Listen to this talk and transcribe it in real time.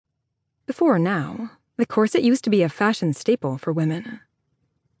Before now, the corset used to be a fashion staple for women.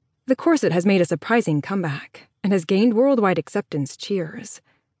 The corset has made a surprising comeback and has gained worldwide acceptance cheers,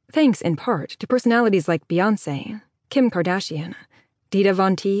 thanks in part to personalities like Beyoncé, Kim Kardashian, Dita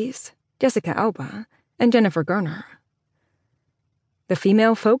Von Teese, Jessica Alba, and Jennifer Garner. The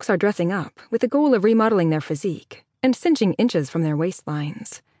female folks are dressing up with the goal of remodeling their physique and cinching inches from their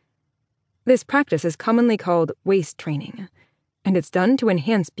waistlines. This practice is commonly called waist training, and it's done to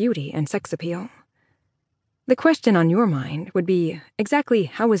enhance beauty and sex appeal. The question on your mind would be, exactly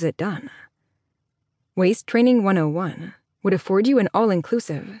how is it done? Waist Training 101 would afford you an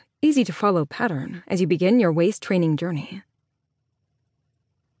all-inclusive, easy-to-follow pattern as you begin your waist training journey.